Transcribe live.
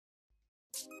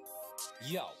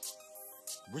Yo.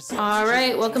 All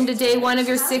right, welcome to day 1 of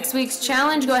your 6 weeks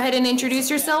challenge. Go ahead and introduce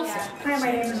yourself. Hi,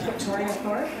 my name is Victoria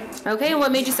Thorp. Okay,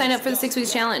 what made you sign up for the 6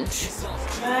 weeks challenge?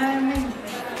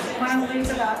 Want to lose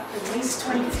about at least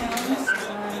 20 pounds,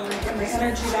 get my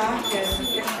energy back, and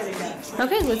get pretty good.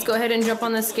 Okay, let's go ahead and jump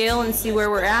on the scale and see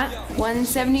where we're at.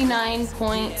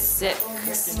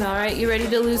 179.6. All right, you ready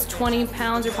to lose 20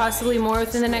 pounds or possibly more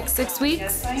within the next 6 weeks?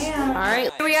 Yes, I am. All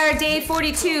right. Here we are, day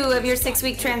 42 of your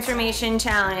 6-week transformation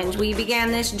challenge. We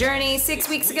began this journey 6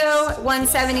 weeks ago,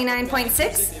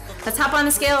 179.6. Let's hop on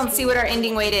the scale and see what our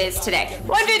ending weight is today.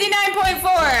 159.4.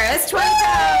 That's 20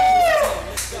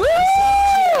 pounds. Woo!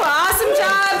 Awesome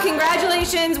job.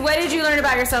 Congratulations. What did you learn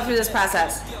about yourself through this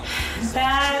process?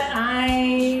 That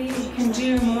I can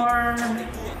do more than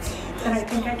I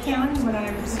think I can when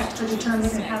I'm extra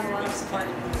determined and have a lot of support.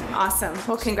 Awesome.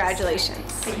 Well,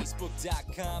 congratulations.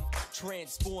 Facebook.com,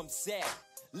 transform set.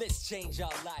 Let's change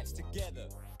our lives together.